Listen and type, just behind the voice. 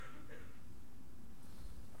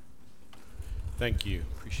Thank you.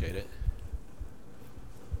 Appreciate it.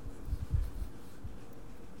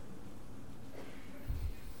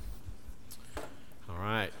 All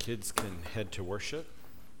right, kids can head to worship.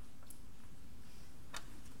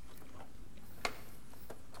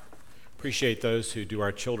 Appreciate those who do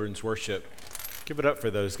our children's worship. Give it up for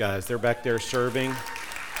those guys. They're back there serving,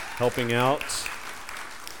 helping out.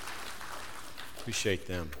 Appreciate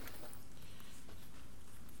them.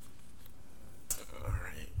 All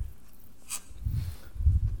right.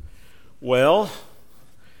 Well,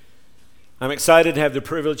 I'm excited to have the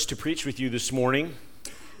privilege to preach with you this morning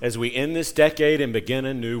as we end this decade and begin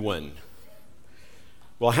a new one.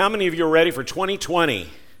 Well, how many of you are ready for 2020?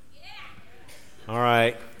 All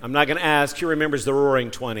right. I'm not going to ask who remembers the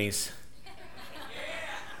Roaring 20s.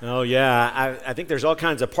 Oh, yeah. I think there's all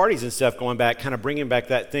kinds of parties and stuff going back, kind of bringing back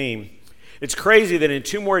that theme. It's crazy that in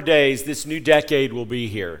 2 more days, this new decade will be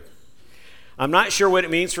here. I'm not sure what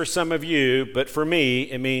it means for some of you, but for me,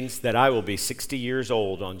 it means that I will be 60 years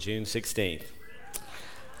old on June 16th.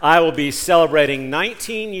 I will be celebrating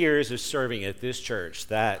 19 years of serving at this church.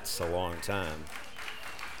 That's a long time.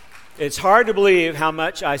 It's hard to believe how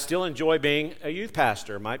much I still enjoy being a youth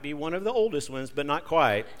pastor. Might be one of the oldest ones, but not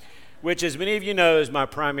quite, which, as many of you know, is my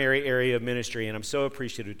primary area of ministry, and I'm so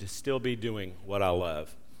appreciative to still be doing what I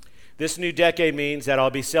love. This new decade means that I'll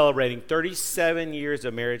be celebrating 37 years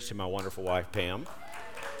of marriage to my wonderful wife, Pam,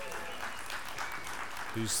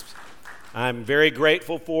 who's I'm very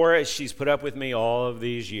grateful for as she's put up with me all of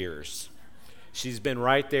these years. She's been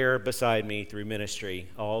right there beside me through ministry,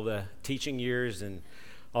 all the teaching years and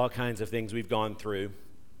all kinds of things we've gone through.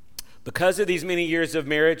 Because of these many years of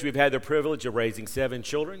marriage, we've had the privilege of raising 7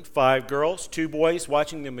 children, 5 girls, 2 boys,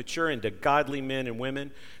 watching them mature into godly men and women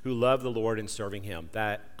who love the Lord and serving Him.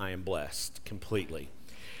 That I am blessed completely.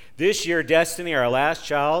 This year, Destiny, our last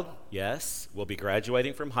child, yes, will be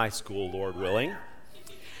graduating from high school, Lord willing.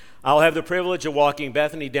 I'll have the privilege of walking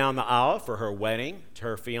Bethany down the aisle for her wedding to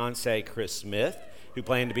her fiancé, Chris Smith, who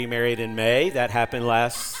planned to be married in May. That happened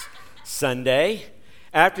last Sunday.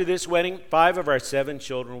 After this wedding, 5 of our 7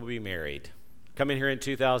 children will be married. Coming here in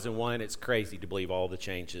 2001, it's crazy to believe all the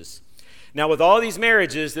changes. Now, with all these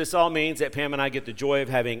marriages, this all means that Pam and I get the joy of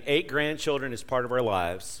having 8 grandchildren as part of our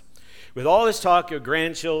lives. With all this talk of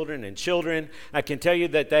grandchildren and children, I can tell you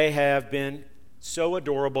that they have been so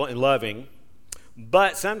adorable and loving,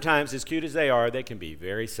 but sometimes, as cute as they are, they can be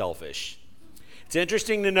very selfish. It's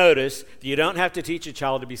interesting to notice that you don't have to teach a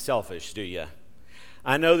child to be selfish, do you?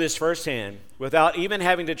 I know this firsthand. Without even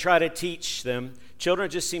having to try to teach them, children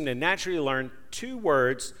just seem to naturally learn 2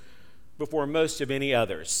 words before most of any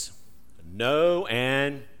others: no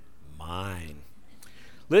and mine.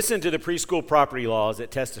 Listen to the preschool property laws that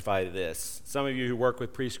testify to this. Some of you who work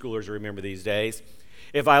with preschoolers remember these days.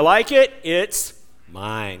 If I like it, it's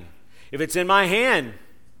mine. If it's in my hand,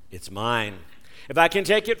 it's mine. If I can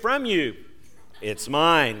take it from you, it's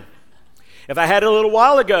mine. If I had it a little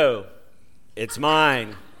while ago, it's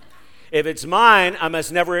mine. If it's mine,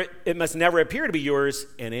 it must never appear to be yours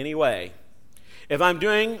in any way. If I'm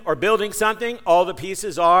doing or building something, all the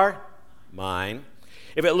pieces are mine.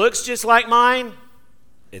 If it looks just like mine,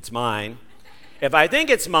 it's mine. If I think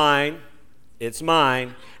it's mine, it's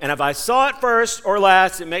mine. And if I saw it first or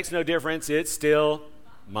last, it makes no difference. It's still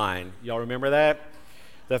mine. Y'all remember that?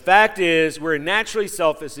 The fact is, we're naturally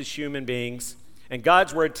selfish as human beings, and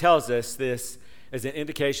God's word tells us this as an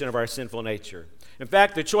indication of our sinful nature. In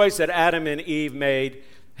fact, the choice that Adam and Eve made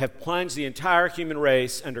have plunged the entire human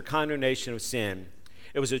race under condemnation of sin.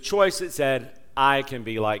 It was a choice that said, I can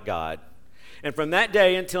be like God. And from that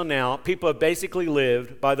day until now, people have basically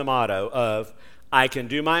lived by the motto of, I can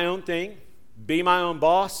do my own thing, be my own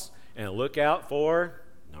boss, and look out for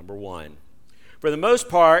number 1. For the most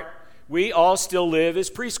part, we all still live as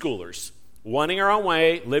preschoolers, wanting our own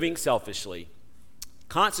way, living selfishly.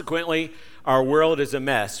 Consequently, our world is a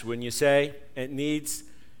mess, wouldn't you say?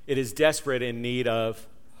 It is desperate in need of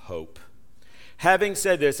hope. Having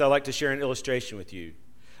said this, I'd like to share an illustration with you.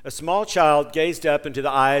 A small child gazed up into the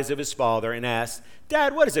eyes of his father and asked,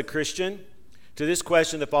 Dad, what is a Christian? To this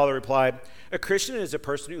question, the father replied, a Christian is a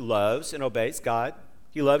person who loves and obeys God.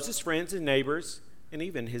 He loves his friends and neighbors and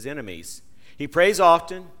even his enemies. He prays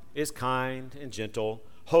often, is kind and gentle,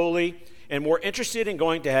 holy, and more interested in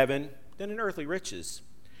going to heaven than in earthly riches.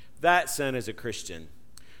 That son is a Christian.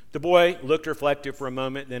 The boy looked reflective for a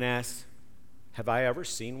moment, then asked, have I ever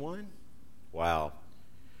seen one? Wow.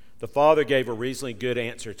 The father gave a reasonably good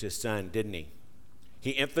answer to his son, didn't he?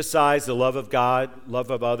 He emphasized the love of God,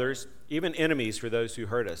 love of others, even enemies for those who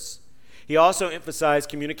hurt us. He also emphasized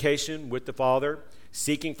communication with the Father,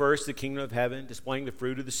 seeking first the kingdom of heaven, displaying the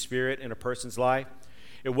fruit of the Spirit in a person's life.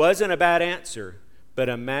 It wasn't a bad answer, but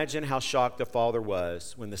imagine how shocked the father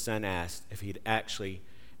was when the son asked if he'd actually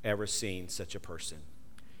ever seen such a person.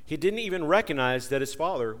 He didn't even recognize that his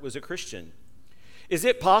father was a Christian. Is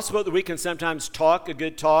it possible that we can sometimes talk a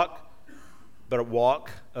good talk, but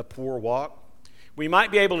walk a poor walk? We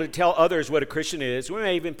might be able to tell others what a Christian is. We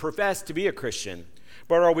may even profess to be a Christian.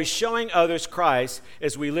 But are we showing others Christ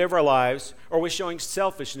as we live our lives, or are we showing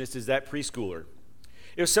selfishness as that preschooler?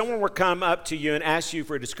 If someone were to come up to you and ask you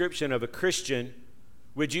for a description of a Christian,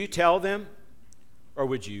 would you tell them, or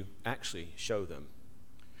would you actually show them?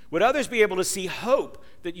 Would others be able to see hope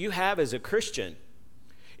that you have as a Christian?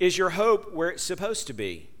 Is your hope where it's supposed to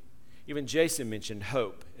be? Even Jason mentioned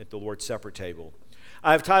hope at the Lord's Supper table.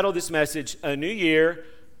 I've titled this message, A New Year,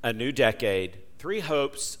 A New Decade, 3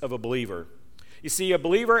 Hopes of a Believer. You see, a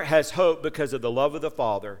believer has hope because of the love of the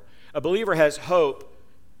Father. A believer has hope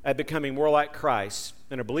at becoming more like Christ,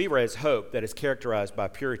 and a believer has hope that is characterized by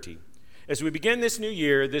purity. As we begin this new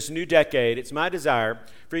year, this new decade, it's my desire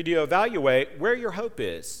for you to evaluate where your hope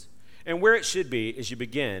is and where it should be as you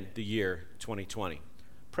begin the year 2020.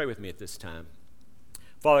 Pray with me at this time.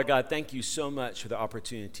 Father God, thank you so much for the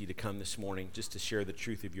opportunity to come this morning just to share the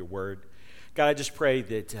truth of your word. God, I just pray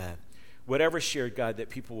that whatever shared, God, that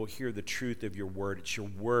people will hear the truth of your word. It's your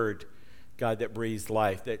word, God, that breathes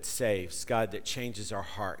life, that saves, God, that changes our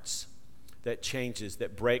hearts, that changes,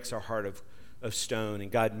 that breaks our heart of stone,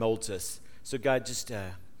 and God molds us. So God, just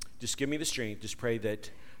give me the strength. Just pray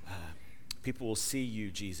that people will see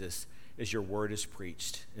you, Jesus, as your word is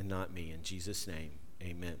preached and not me. In Jesus' name,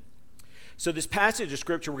 amen. So this passage of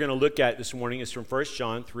scripture we're going to look at this morning is from 1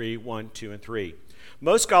 John 3, 1, 2, and 3.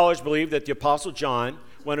 Most scholars believe that the Apostle John,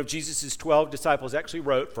 one of Jesus' 12 disciples, actually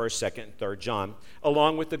wrote 1st, 2nd, and 3rd John,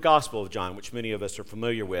 along with the Gospel of John, which many of us are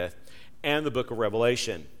familiar with, and the book of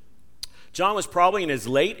Revelation. John was probably in his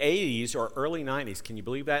late 80s or early 90s, can you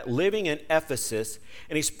believe that? Living in Ephesus,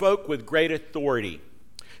 and he spoke with great authority.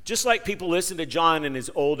 Just like people listen to John in his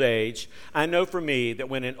old age, I know for me that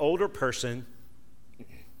when an older person,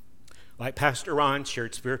 like Pastor Ron,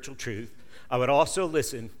 shared spiritual truth, I would also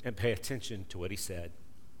listen and pay attention to what he said.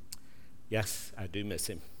 Yes, I do miss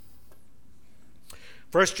him.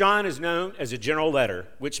 1 John is known as a general letter,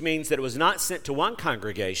 which means that it was not sent to one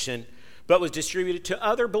congregation, but was distributed to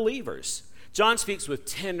other believers. John speaks with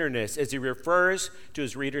tenderness as he refers to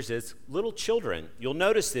his readers as little children. You'll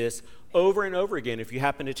notice this over and over again if you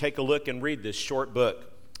happen to take a look and read this short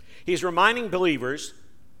book. He's reminding believers,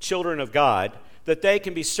 children of God, that they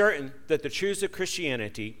can be certain that the truths of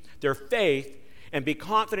Christianity, their faith, and be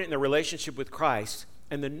confident in their relationship with Christ,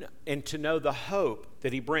 and to know the hope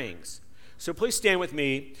that he brings. So please stand with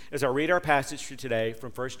me as I read our passage for today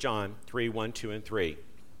from 1 John 3, 1, 2, and 3.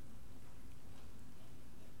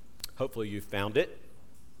 Hopefully you found it.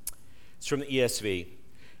 It's from the ESV.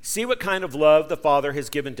 See what kind of love the Father has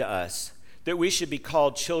given to us, that we should be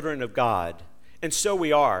called children of God. And so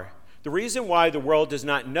we are. The reason why the world does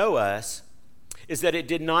not know us is that it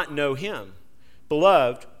did not know him.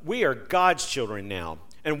 Beloved, we are God's children now,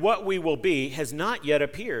 and what we will be has not yet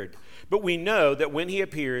appeared. But we know that when he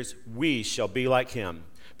appears, we shall be like him,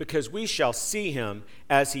 because we shall see him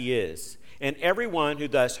as he is. And everyone who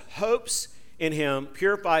thus hopes in him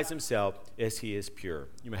purifies himself as he is pure.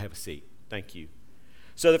 You may have a seat. Thank you.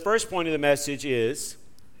 So the first point of the message is,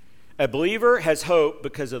 a believer has hope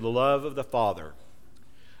because of the love of the Father.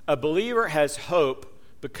 A believer has hope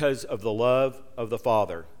because of the love of the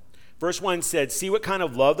Father. Verse 1 said, see what kind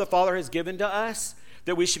of love the Father has given to us,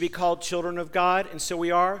 that we should be called children of God, and so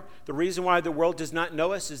we are. The reason why the world does not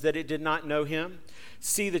know us is that it did not know him.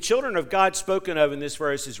 See, the children of God spoken of in this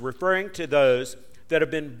verse is referring to those that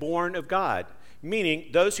have been born of God, meaning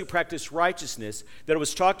those who practice righteousness that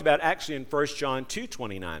was talked about actually in 1 John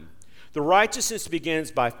 2:29. The righteousness begins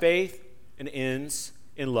by faith and ends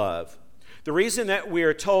in love. The reason that we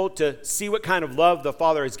are told to see what kind of love the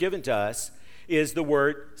Father has given to us is the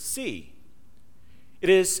word see. It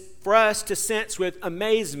is for us to sense with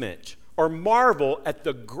amazement or marvel at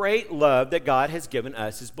the great love that God has given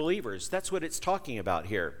us as believers. That's what it's talking about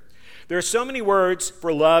here. There are so many words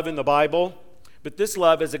for love in the Bible, but this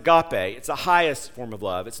love is agape. It's the highest form of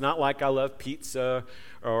love. It's not like I love pizza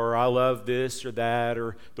or I love this or that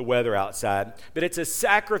or the weather outside. But it's a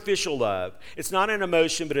sacrificial love. It's not an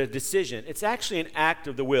emotion, but a decision. It's actually an act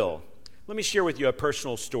of the will. Let me share with you a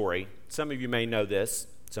personal story. Some of you may know this.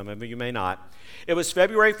 Some of you may not. It was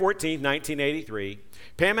February 14, 1983.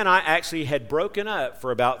 Pam and I actually had broken up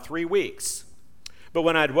for about 3 weeks. But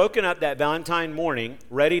when I'd woken up that Valentine morning,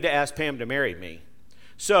 ready to ask Pam to marry me.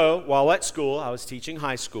 So while at school, I was teaching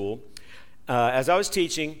high school, as I was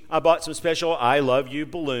teaching, I bought some special I Love You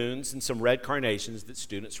balloons and some red carnations that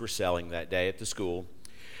students were selling that day at the school.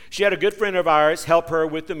 She had a good friend of ours help her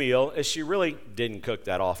with the meal, as she really didn't cook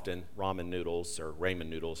that often, ramen noodles or ramen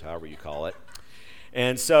noodles, however you call it.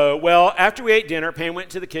 And so, well, after we ate dinner, Pam went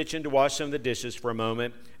to the kitchen to wash some of the dishes for a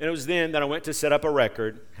moment, and it was then that I went to set up a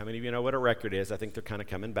record. How many of you know what a record is? I think they're kind of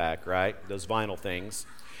coming back, right? Those vinyl things,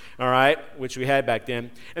 all right, which we had back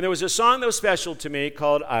then. And there was a song that was special to me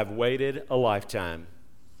called I've Waited a Lifetime.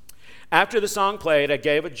 After the song played, I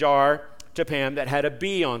gave a jar to Pam that had a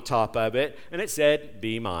B on top of it, and it said,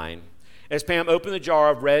 "Be mine." As Pam opened the jar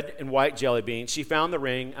of red and white jelly beans, she found the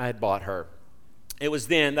ring I had bought her. It was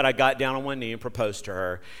then that I got down on one knee and proposed to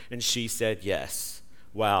her, and she said yes.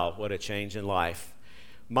 Wow, what a change in life.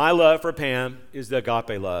 My love for Pam is the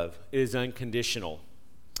agape love. It is unconditional.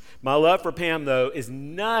 My love for Pam, though, is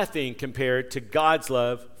nothing compared to God's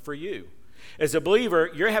love for you. As a believer,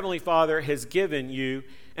 your Heavenly Father has given you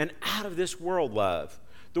an out-of-this-world love.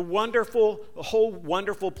 The whole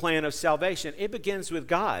wonderful plan of salvation, it begins with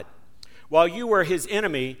God. While you were his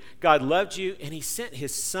enemy, God loved you, and he sent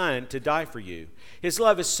his son to die for you. His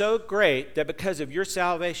love is so great that because of your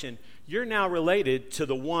salvation, you're now related to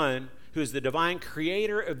the one who is the divine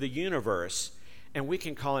creator of the universe, and we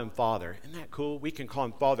can call him Father. Isn't that cool? We can call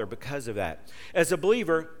him Father because of that. As a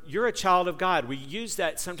believer, you're a child of God. We use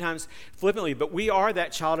that sometimes flippantly, but we are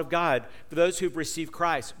that child of God for those who've received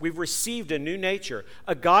Christ. We've received a new nature,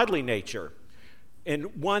 a godly nature,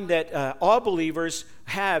 and one that all believers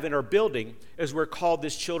have and are building as we're called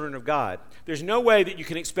this children of God. There's no way that you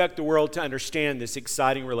can expect the world to understand this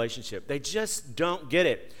exciting relationship. They just don't get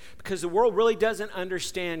it because the world really doesn't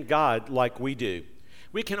understand God like we do.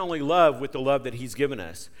 We can only love with the love that he's given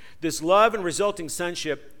us. This love and resulting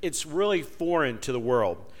sonship, it's really foreign to the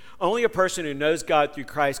world. Only a person who knows God through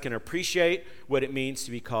Christ can appreciate what it means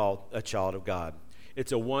to be called a child of God.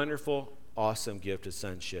 It's a wonderful, awesome gift of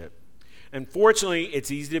sonship. Unfortunately, it's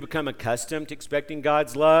easy to become accustomed to expecting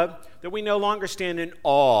God's love that we no longer stand in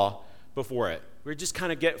awe before it. We just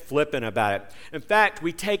kind of get flippant about it. In fact,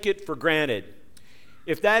 we take it for granted.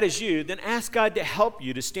 If that is you, then ask God to help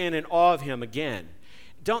you to stand in awe of him again.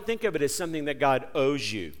 Don't think of it as something that God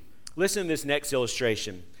owes you. Listen to this next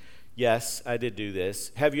illustration. Yes, I did do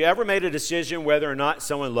this. Have you ever made a decision whether or not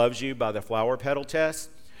someone loves you by the flower petal test?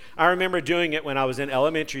 I remember doing it when I was in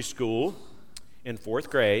elementary school in 4th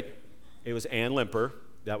grade. It was Ann Limper.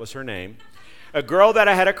 That was her name. A girl that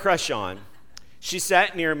I had a crush on. She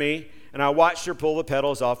sat near me, and I watched her pull the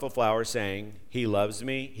petals off a flower saying, he loves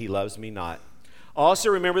me not. I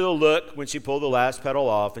also remember the look when she pulled the last petal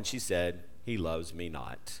off, and she said, he loves me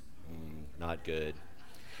not. Not good.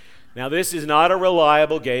 Now, this is not a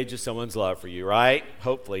reliable gauge of someone's love for you, right?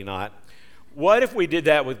 Hopefully not. What if we did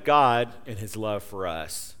that with God and his love for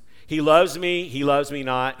us? He loves me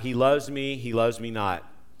not. He loves me not.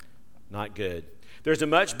 Not good. There's a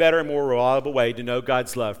much better and more reliable way to know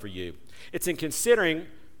God's love for you. It's in considering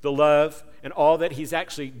the love and all that he's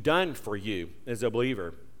actually done for you as a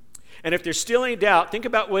believer. And if there's still any doubt, think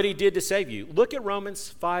about what he did to save you. Look at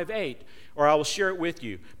Romans 5:8, or I will share it with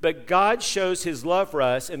you. But God shows his love for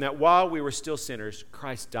us in that while we were still sinners,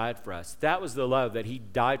 Christ died for us. That was the love that he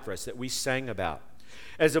died for us, that we sang about.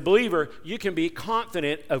 As a believer, you can be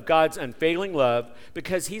confident of God's unfailing love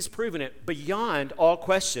because he's proven it beyond all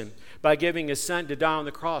question by giving his son to die on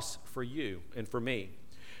the cross for you and for me.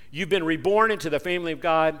 You've been reborn into the family of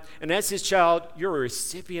God, and as his child, you're a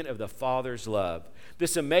recipient of the Father's love.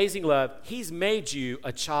 This amazing love, he's made you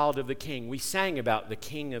a child of the King. We sang about the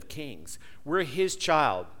King of Kings. We're his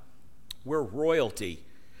child. We're royalty.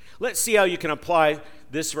 Let's see how you can apply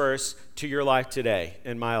this verse to your life today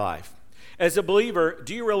and my life. As a believer,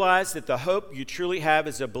 do you realize that the hope you truly have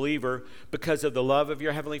as a believer because of the love of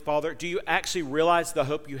your Heavenly Father? Do you actually realize the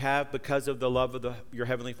hope you have because of the love of your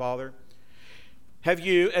Heavenly Father? Have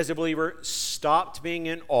you, as a believer, stopped being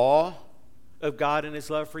in awe of God and his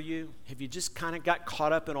love for you? Have you just kind of got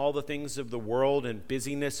caught up in all the things of the world and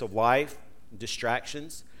busyness of life, and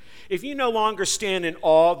distractions? If you no longer stand in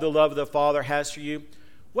awe of the love the Father has for you,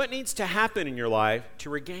 what needs to happen in your life to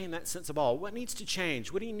regain that sense of awe? What needs to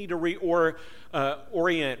change? What do you need to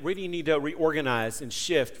orient? Where do you need to reorganize and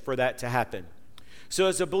shift for that to happen? So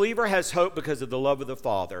as a believer has hope because of the love of the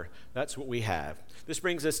Father, that's what we have. This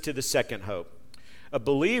brings us to the second hope. A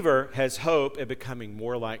believer has hope at becoming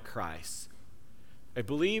more like Christ. A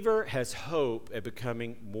believer has hope at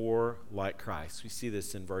becoming more like Christ. We see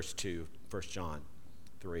this in verse 2, 1 John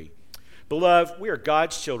 3. Beloved, we are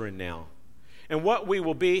God's children now, and what we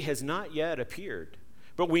will be has not yet appeared.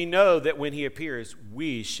 But we know that when he appears,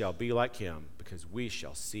 we shall be like him, because we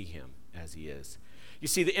shall see him as he is. You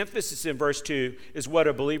see, the emphasis in verse 2 is what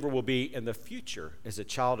a believer will be in the future as a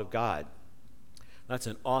child of God. That's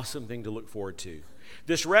an awesome thing to look forward to.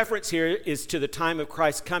 This reference here is to the time of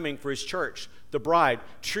Christ's coming for his church, the bride,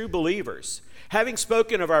 true believers. Having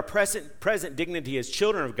spoken of our present dignity as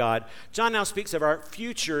children of God, John now speaks of our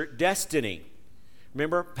future destiny.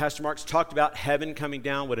 Remember, Pastor Mark's talked about heaven coming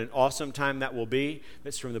down, what an awesome time that will be.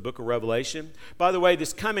 That's from the book of Revelation. By the way,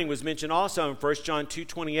 this coming was mentioned also in 1 John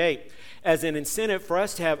 2:28 as an incentive for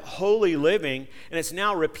us to have holy living, and it's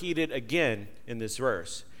now repeated again in this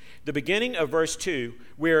verse. The beginning of verse 2,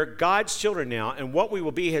 we're God's children now, and what we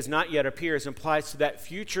will be has not yet appeared, implies to that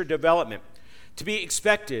future development, to be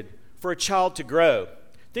expected for a child to grow.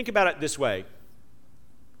 Think about it this way.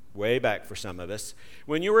 Way back for some of us.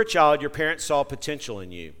 When you were a child, your parents saw potential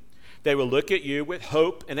in you. They would look at you with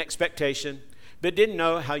hope and expectation, but didn't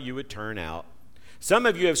know how you would turn out. Some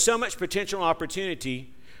of you have so much potential and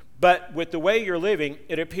opportunity, but with the way you're living,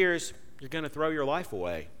 it appears you're going to throw your life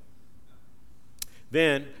away.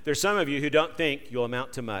 Then there's some of you who don't think you'll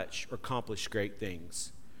amount to much or accomplish great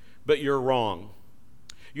things, but you're wrong.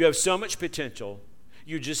 You have so much potential,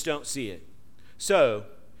 you just don't see it. So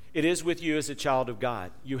it is with you as a child of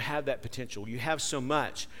God. You have that potential. You have so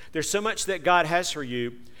much. There's so much that God has for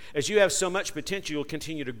you. As you have so much potential, you'll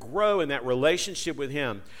continue to grow in that relationship with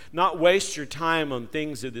him, not waste your time on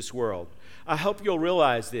things of this world. I hope you'll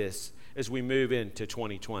realize this as we move into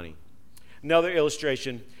 2020. Another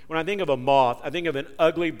illustration, when I think of a moth, I think of an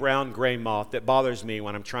ugly brown-gray moth that bothers me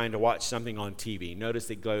when I'm trying to watch something on TV. Notice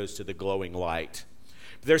it goes to the glowing light.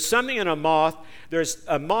 There's something in a moth. There's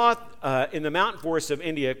a moth in the mountain forests of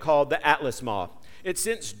India called the Atlas moth. It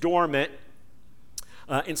sits dormant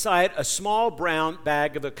inside a small brown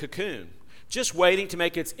bag of a cocoon, just waiting to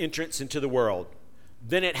make its entrance into the world.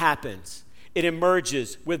 Then it happens. It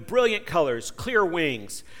emerges with brilliant colors, clear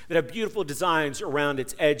wings that have beautiful designs around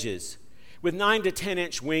its edges. With 9 to 10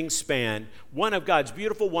 inch wingspan, one of God's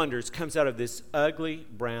beautiful wonders comes out of this ugly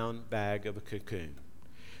brown bag of a cocoon.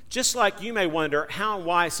 Just like you may wonder how and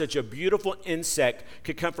why such a beautiful insect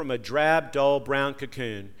could come from a drab, dull, brown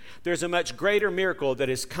cocoon, there's a much greater miracle that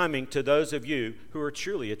is coming to those of you who are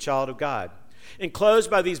truly a child of God. Enclosed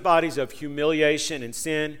by these bodies of humiliation and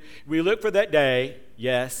sin, we look for that day,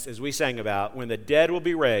 yes, as we sang about, when the dead will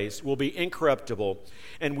be raised, will be incorruptible,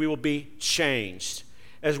 and we will be changed.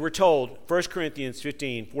 As we're told, 1 Corinthians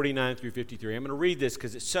 15, 49 through 53. I'm going to read this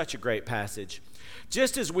because it's such a great passage.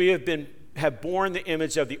 Just as we have borne the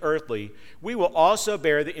image of the earthly, we will also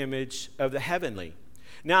bear the image of the heavenly.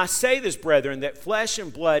 Now I say this, brethren, that flesh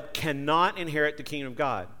and blood cannot inherit the kingdom of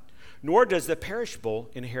God, nor does the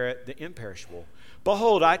perishable inherit the imperishable.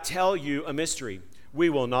 Behold, I tell you a mystery.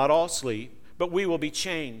 We will not all sleep, but we will be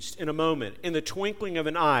changed in a moment, in the twinkling of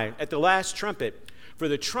an eye, at the last trumpet. For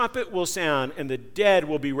the trumpet will sound, and the dead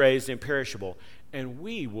will be raised imperishable, and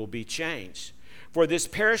we will be changed. For this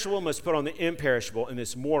perishable must put on the imperishable, and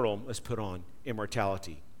this mortal must put on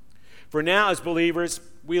immortality. For now, as believers,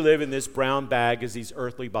 we live in this brown bag as these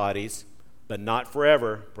earthly bodies, but not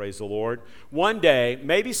forever, praise the Lord. One day,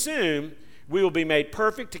 maybe soon, we will be made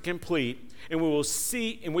perfect and complete, and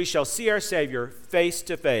we shall see our Savior face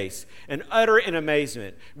to face, and utter in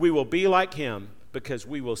amazement, we will be like him, because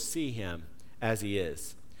we will see him as he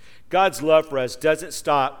is. God's love for us doesn't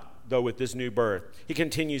stop, though, with this new birth. He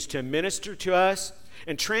continues to minister to us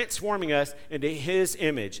and transforming us into his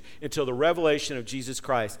image until the revelation of Jesus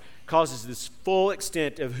Christ causes this full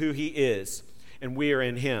extent of who he is, and we are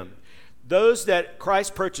in him. Those that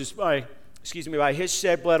Christ purchased by his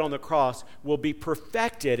shed blood on the cross will be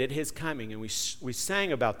perfected at his coming, and we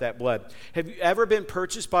sang about that blood. Have you ever been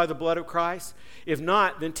purchased by the blood of Christ? If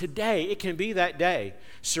not, then today it can be that day.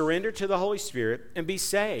 Surrender to the Holy Spirit and be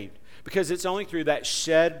saved, because it's only through that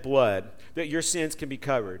shed blood that your sins can be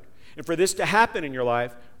covered. And for this to happen in your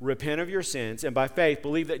life, repent of your sins, and by faith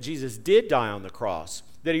believe that Jesus did die on the cross,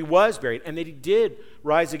 that he was buried, and that he did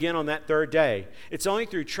rise again on that third day. It's only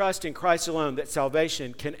through trust in Christ alone that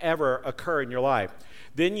salvation can ever occur in your life.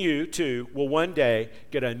 Then you, too, will one day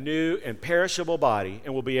get a new and perishable body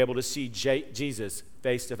and will be able to see Jesus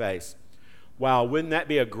face to face. Wow, wouldn't that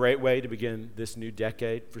be a great way to begin this new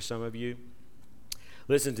decade for some of you?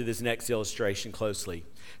 Listen to this next illustration closely.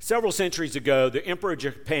 Several centuries ago, the Emperor of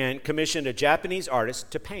Japan commissioned a Japanese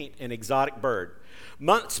artist to paint an exotic bird.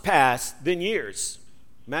 Months passed, then years.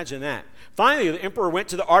 Imagine that. Finally, the emperor went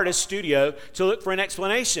to the artist's studio to look for an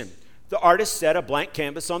explanation. The artist set a blank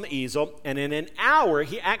canvas on the easel, and in an hour,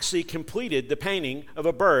 he actually completed the painting of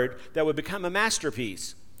a bird that would become a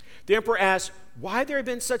masterpiece. The emperor asked why there had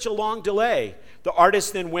been such a long delay. The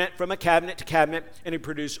artist then went from a cabinet to cabinet, and he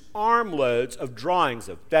produced armloads of drawings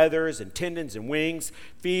of feathers and tendons and wings,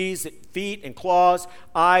 feet and claws,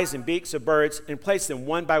 eyes and beaks of birds, and placed them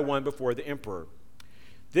one by one before the emperor.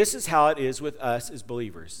 This is how it is with us as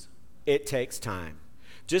believers. It takes time.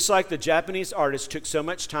 Just like the Japanese artist took so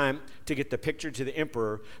much time to get the picture to the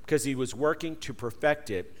emperor because he was working to perfect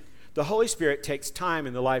it, the Holy Spirit takes time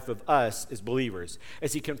in the life of us as believers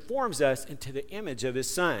as he conforms us into the image of his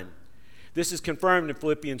Son. This is confirmed in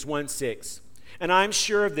Philippians 1:6. And I'm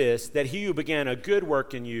sure of this, that he who began a good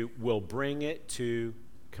work in you will bring it to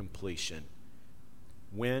completion.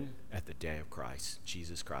 When? At the day of Christ,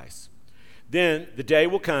 Jesus Christ. Then the day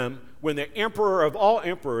will come when the emperor of all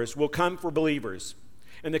emperors will come for believers.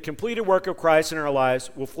 And the completed work of Christ in our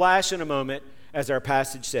lives will flash in a moment, as our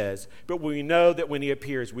passage says. But we know that when he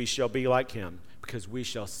appears, we shall be like him, because we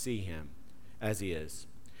shall see him as he is.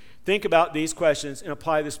 Think about these questions and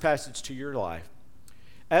apply this passage to your life.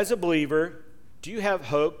 As a believer, do you have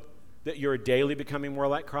hope that you're daily becoming more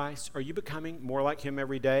like Christ? Are you becoming more like him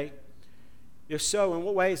every day? If so, in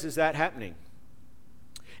what ways is that happening?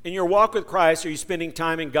 In your walk with Christ, are you spending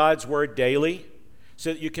time in God's word daily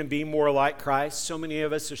so that you can be more like Christ? So many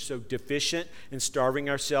of us are so deficient in starving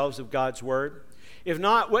ourselves of God's word. If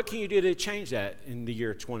not, what can you do to change that in the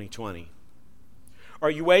year 2020? Are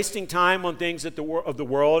you wasting time on things of the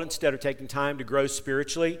world instead of taking time to grow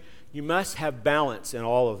spiritually? You must have balance in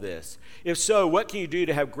all of this. If so, what can you do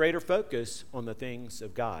to have greater focus on the things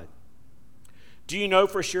of God? Do you know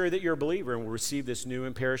for sure that you're a believer and will receive this new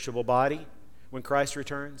imperishable body when Christ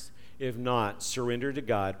returns? If not, surrender to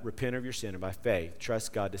God, repent of your sin, and by faith,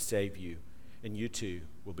 trust God to save you, and you too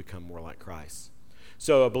will become more like Christ.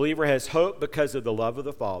 So a believer has hope because of the love of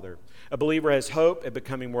the Father. A believer has hope at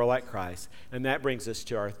becoming more like Christ. And that brings us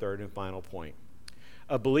to our third and final point.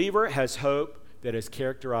 A believer has hope that is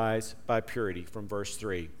characterized by purity, from verse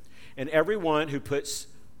 3. And everyone who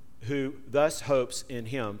thus hopes in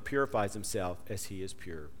him purifies himself as he is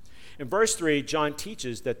pure. In verse 3, John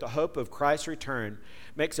teaches that the hope of Christ's return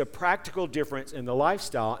makes a practical difference in the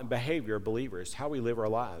lifestyle and behavior of believers, how we live our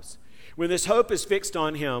lives. When this hope is fixed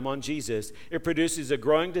on him, on Jesus, it produces a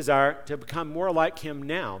growing desire to become more like him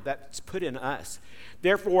now. That's put in us.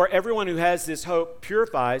 Therefore, everyone who has this hope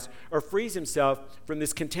purifies or frees himself from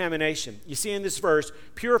this contamination. You see in this verse,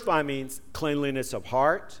 purify means cleanliness of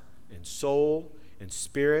heart and soul and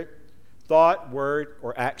spirit, thought, word,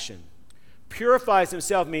 or action. Purifies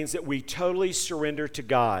himself means that we totally surrender to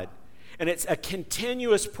God. And it's a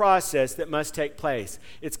continuous process that must take place.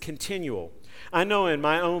 It's continual. I know in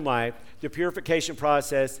my own life, the purification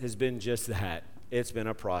process has been just that. It's been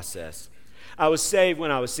a process. I was saved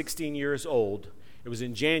when I was 16 years old. It was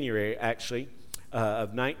in January, actually,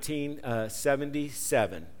 of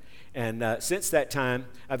 1977. And since that time,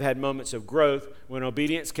 I've had moments of growth when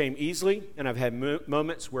obedience came easily, and I've had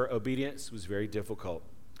moments where obedience was very difficult.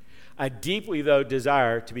 I deeply, though,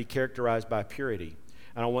 desire to be characterized by purity,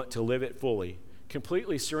 and I want to live it fully,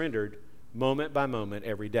 completely surrendered, moment by moment,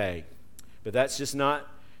 every day. But that's just not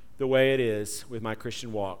the way it is with my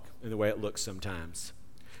Christian walk and the way it looks sometimes.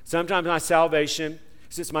 Sometimes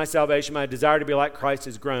since my salvation, my desire to be like Christ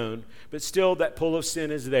has grown, but still that pull of sin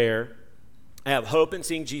is there. I have hope in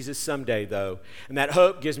seeing Jesus someday, though, and that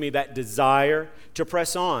hope gives me that desire to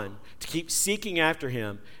press on, to keep seeking after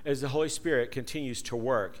him as the Holy Spirit continues to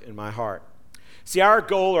work in my heart. See, our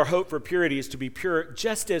goal or hope for purity is to be pure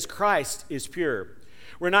just as Christ is pure.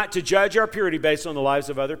 We're not to judge our purity based on the lives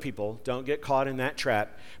of other people. Don't get caught in that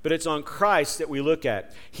trap. But it's on Christ that we look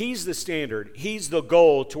at. He's the standard. He's the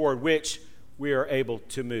goal toward which we are able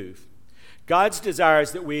to move. God's desire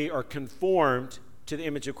is that we are conformed to the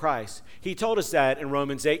image of Christ. He told us that in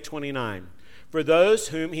Romans 8:29. For those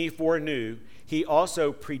whom he foreknew, he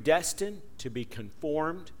also predestined to be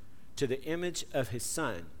conformed to the image of his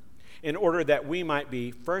Son, in order that we might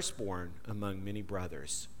be firstborn among many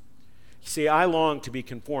brothers. See, I long to be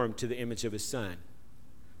conformed to the image of his Son.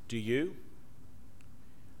 Do you?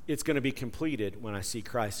 It's going to be completed when I see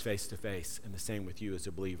Christ face to face, and the same with you as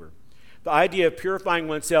a believer. The idea of purifying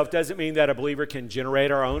oneself doesn't mean that a believer can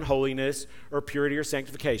generate our own holiness or purity or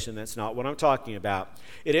sanctification. That's not what I'm talking about.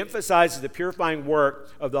 It emphasizes the purifying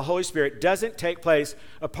work of the Holy Spirit doesn't take place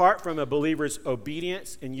apart from a believer's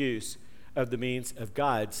obedience and use of the means of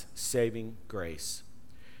God's saving grace.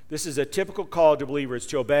 This is a typical call to believers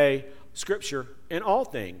to obey Scripture in all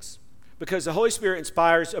things, because the Holy Spirit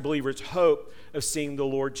inspires a believer's hope of seeing the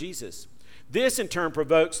Lord Jesus. This, in turn,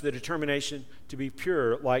 provokes the determination to be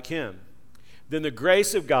pure like him. Then the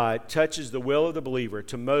grace of God touches the will of the believer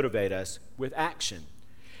to motivate us with action.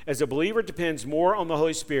 As a believer depends more on the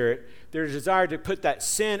Holy Spirit, their desire to put that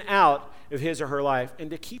sin out of his or her life and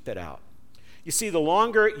to keep it out. You see, the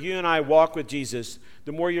longer you and I walk with Jesus,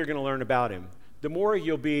 the more you're going to learn about him, the more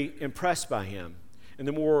you'll be impressed by him, and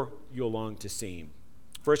the more you'll long to see him.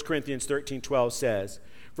 1 Corinthians 13:12 says,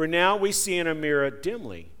 "For now we see in a mirror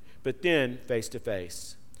dimly, but then face to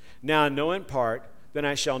face. Now I know in part, then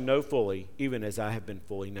I shall know fully, even as I have been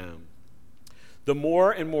fully known." The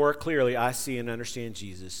more and more clearly I see and understand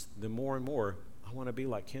Jesus, the more and more I want to be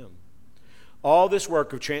like him. All this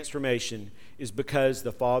work of transformation is because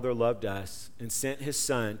the Father loved us and sent his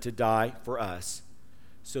Son to die for us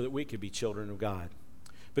so that we could be children of God.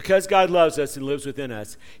 Because God loves us and lives within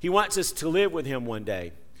us, he wants us to live with him one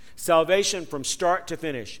day. Salvation from start to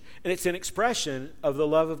finish. And it's an expression of the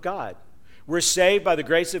love of God. We're saved by the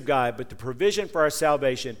grace of God, but the provision for our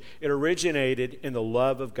salvation, it originated in the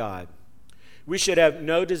love of God. We should have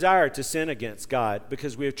no desire to sin against God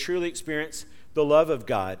because we have truly experienced the love of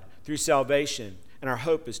God through salvation, and our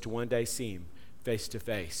hope is to one day see him face to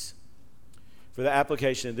face. For the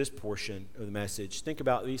application of this portion of the message, think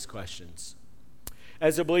about these questions.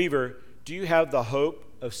 As a believer, do you have the hope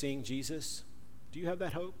of seeing Jesus? Do you have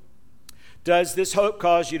that hope? Does this hope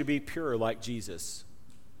cause you to be pure like Jesus?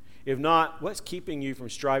 If not, what's keeping you from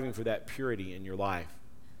striving for that purity in your life?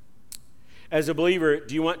 As a believer,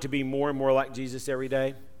 do you want to be more and more like Jesus every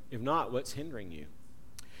day? If not, what's hindering you?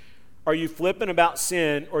 Are you flippant about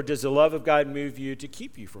sin, or does the love of God move you to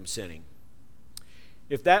keep you from sinning?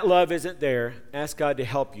 If that love isn't there, ask God to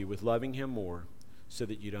help you with loving him more so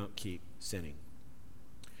that you don't keep sinning.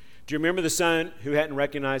 Do you remember the son who hadn't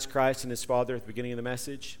recognized Christ and his father at the beginning of the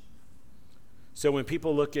message? So when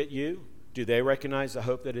people look at you, do they recognize the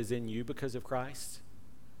hope that is in you because of Christ?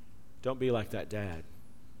 Don't be like that dad.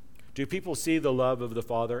 Do people see the love of the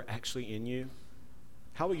Father actually in you?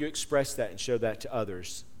 How will you express that and show that to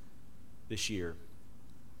others this year?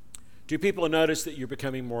 Do people notice that you're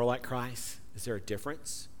becoming more like Christ? Is there a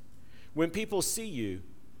difference? When people see you,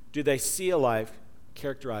 do they see a life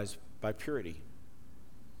characterized by purity?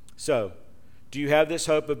 So, do you have this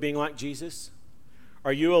hope of being like Jesus?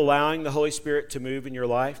 Are you allowing the Holy Spirit to move in your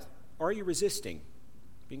life? Or are you resisting,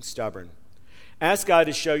 being stubborn? Ask God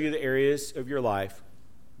to show you the areas of your life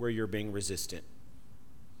where you're being resistant.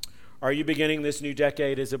 Are you beginning this new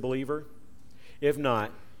decade as a believer? If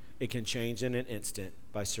not, it can change in an instant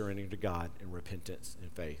by surrendering to God in repentance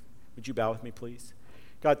and faith. Would you bow with me, please?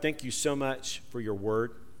 God, thank you so much for your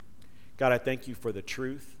word. God, I thank you for the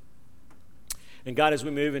truth. And God, as we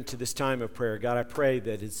move into this time of prayer, God, I pray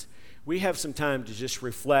that as we have some time to just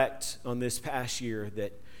reflect on this past year,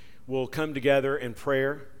 that we'll come together in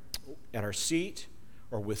prayer at our seat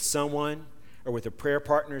or with someone or with the prayer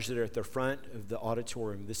partners that are at the front of the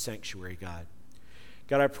auditorium, this sanctuary, God.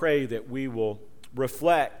 God, I pray that we will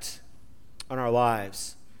reflect on our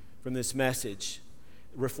lives from this message,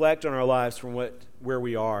 reflect on our lives from where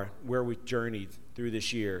we are, where we journeyed through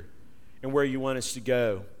this year, and where you want us to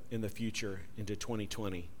go in the future into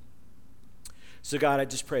 2020. So God, I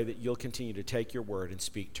just pray that you'll continue to take your word and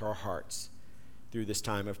speak to our hearts through this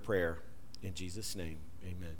time of prayer. In Jesus' name, amen.